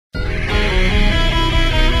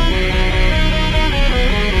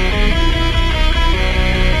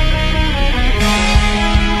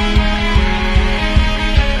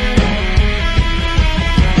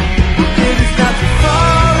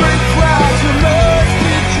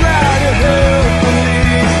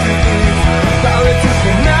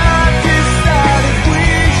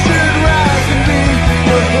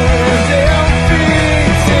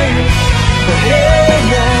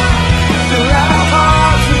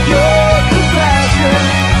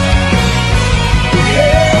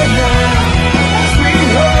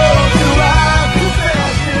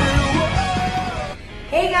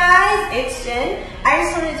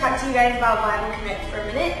guys about Bible Connect for a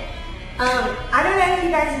minute. I don't know if you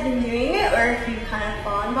guys have been doing it or if you've kind of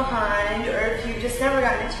fallen behind or if you've just never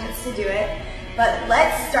gotten a chance to do it. But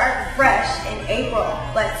let's start fresh in April.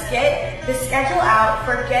 Let's get the schedule out.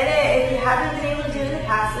 Forget it if you haven't been able to do it in the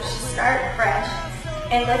past. Let's just start fresh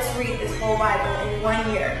and let's read this whole Bible in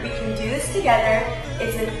 1 year. We can do this together.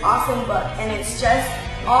 It's an awesome book and it's just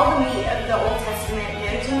all the meat of the Old Testament. No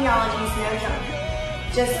genealogies, no junk.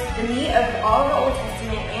 Just the meat of all the Old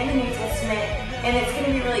Testament and the New Testament, and it's going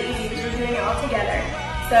to be really easy because we're doing it all together.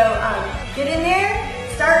 So get in there,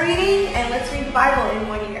 start reading, and let's read the Bible in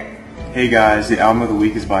 1 year. Hey guys, the album of the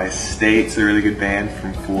week is by State. It's a really good band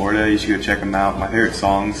from Florida. You should go check them out. My favorite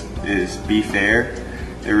songs is Be Fair.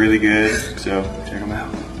 They're really good, so check them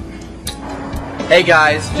out. Hey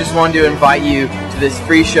guys, just wanted to invite you to this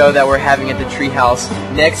free show that we're having at the Treehouse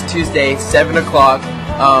next Tuesday, 7 o'clock.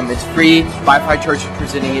 It's free. BYFY Church is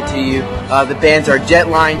presenting it to you. The bands are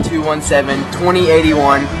Jetline 217,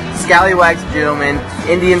 2081, Scallywags Gentlemen,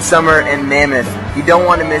 Indian Summer, and Mammoth. You don't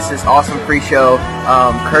want to miss this awesome free show,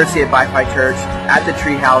 courtesy at BYFY Church at the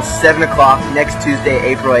Treehouse, 7 o'clock next Tuesday,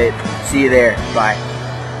 April 8th. See you there. Bye.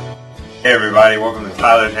 Hey everybody, welcome to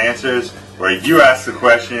Tyler's Answers, where you ask the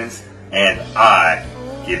questions and I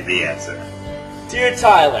give the answer. Dear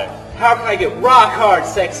Tyler, how can I get rock hard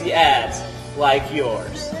sexy abs like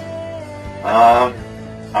yours?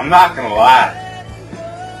 I'm not gonna lie.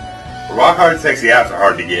 Rock hard sexy abs are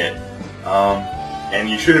hard to get. And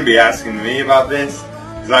you shouldn't be asking me about this,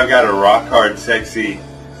 because I've got a rock hard sexy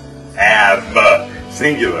ab,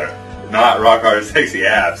 singular, not rock hard sexy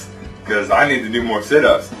abs, because I need to do more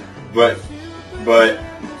sit-ups. But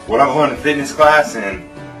what I've learned in fitness class and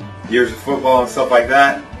years of football and stuff like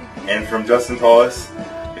that, and from Justin Tullis,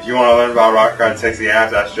 if you want to learn about rock hard sexy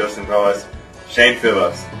abs, ask Justin Tullis. Shane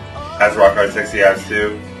Phillips has rock hard sexy abs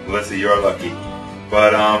too. Melissa, you're lucky.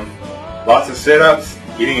 But lots of sit-ups,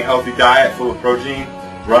 eating a healthy diet full of protein,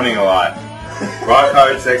 running a lot. Rock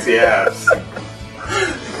hard sexy abs.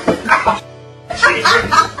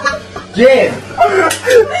 Jim!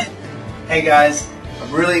 Hey guys,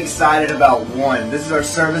 I'm really excited about One. This is our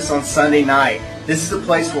service on Sunday night. This is a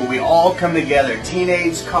place where we all come together.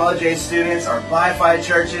 Teenage, college-age students, our BYFY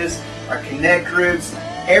churches, our Connect groups,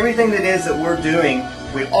 everything that is that we're doing,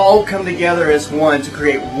 we all come together as one to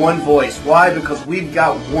create one voice. Why? Because we've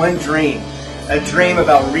got one dream. A dream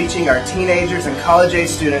about reaching our teenagers and college-age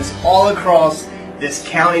students all across this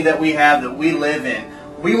county that we have, that we live in.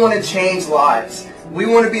 We want to change lives. We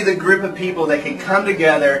want to be the group of people that can come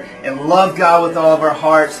together and love God with all of our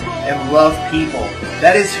hearts and love people.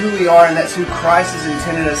 That is who we are, and that's who Christ has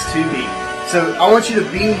intended us to be. So I want you to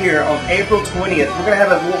be here on April 20th. We're going to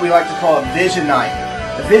have what we like to call a vision night.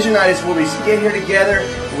 A vision night is where we get here together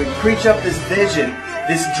and we preach up this vision,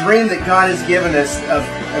 this dream that God has given us of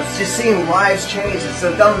just seeing lives change. And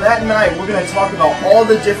so on that night, we're going to talk about all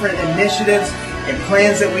the different initiatives and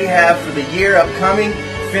plans that we have for the year upcoming,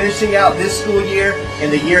 finishing out this school year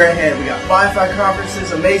and the year ahead. We got BYFY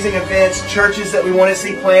conferences, amazing events, churches that we want to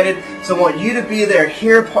see planted. So I want you to be there,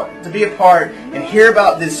 to be a part, and hear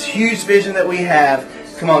about this huge vision that we have.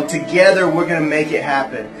 Come on, together we're going to make it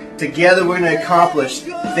happen. Together we're going to accomplish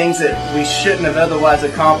things that we shouldn't have otherwise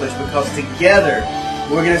accomplished, because together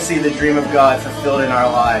we're going to see the dream of God fulfilled in our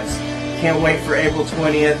lives. Can't wait for April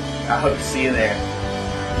 20th. I hope to see you there.